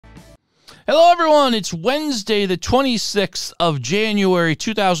Hello, everyone. It's Wednesday, the 26th of January,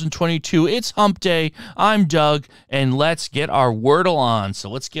 2022. It's Hump Day. I'm Doug, and let's get our Wordle on. So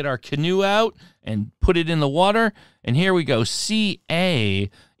let's get our canoe out and put it in the water. And here we go.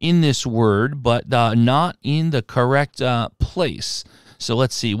 C-A in this word, but not in the correct place. So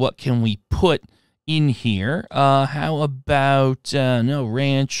let's see. What can we put in here? How about, no,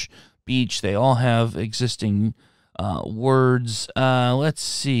 ranch, beach. They all have existing words. Let's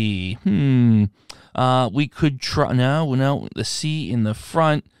see. We could try. No, the C in the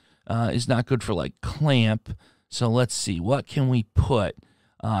front is not good for like clamp. So let's see. What can we put?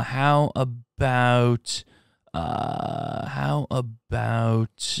 How about no,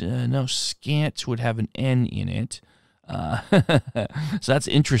 scant would have an N in it. So that's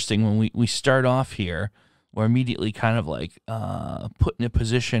interesting. When we start off here, we're immediately kind of like put in a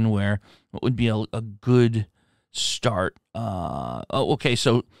position where what would be a good start. Okay,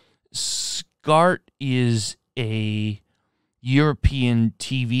 so SCART is a European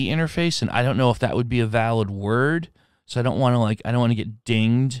TV interface, and I don't know if that would be a valid word. So I don't want to get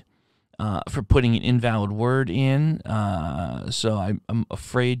dinged for putting an invalid word in. So I'm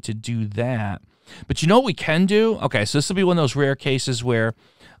afraid to do that. But you know what we can do? Okay, so this will be one of those rare cases where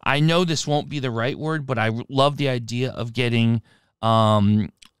I know this won't be the right word, but I love the idea of getting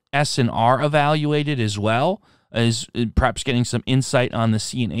S and R evaluated as well, as perhaps getting some insight on the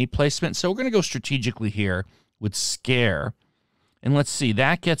C and A placement. So we're going to go strategically here with scare. And let's see,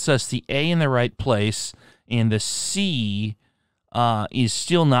 that gets us the A in the right place, and the C is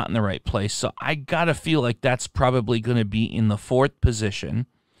still not in the right place. So I got to feel like that's probably going to be in the fourth position.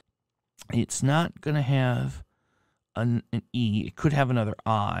 It's not going to have an E. It could have another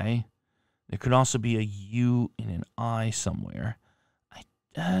I. There could also be a U and an I somewhere.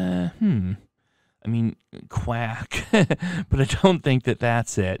 I mean, quack, but I don't think that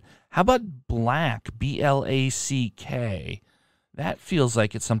that's it. How about black, B-L-A-C-K? That feels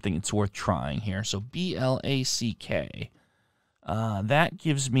like it's something that's worth trying here. So B-L-A-C-K. That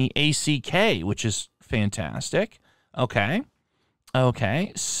gives me A-C-K, which is fantastic. Okay.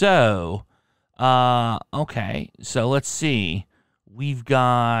 So let's see. We've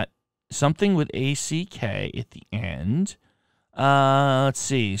got something with A-C-K at the end. Let's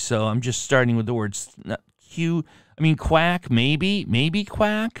see. So I'm just starting with the words Q. I mean, quack, maybe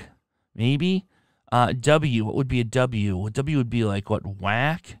quack, maybe. W, what would be a W? Well, W would be like, what,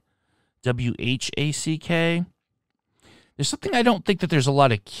 whack? W-H-A-C-K? There's something I don't think that there's a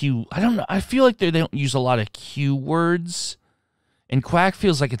lot of Q. I don't know. I feel like they don't use a lot of Q words. And quack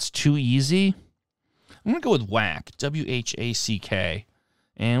feels like it's too easy. I'm going to go with whack, W-H-A-C-K.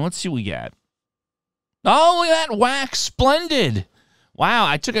 And let's see what we got. Oh, look at that, whack, splendid. Wow,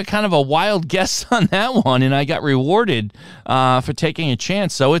 I took a kind of a wild guess on that one, and I got rewarded for taking a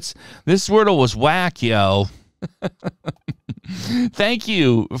chance. So this Wordle was whack, yo. Thank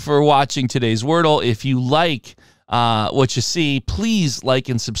you for watching today's Wordle. If you like what you see, please like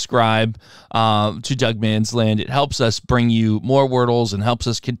and subscribe to Doug Man's Land. It helps us bring you more Wordles and helps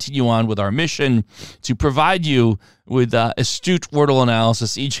us continue on with our mission to provide you with astute Wordle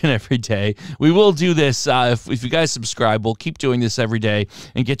analysis each and every day. We will do this. If you guys subscribe, we'll keep doing this every day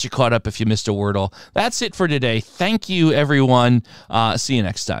and get you caught up if you missed a Wordle. That's it for today. Thank you, everyone. See you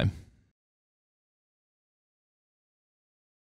next time.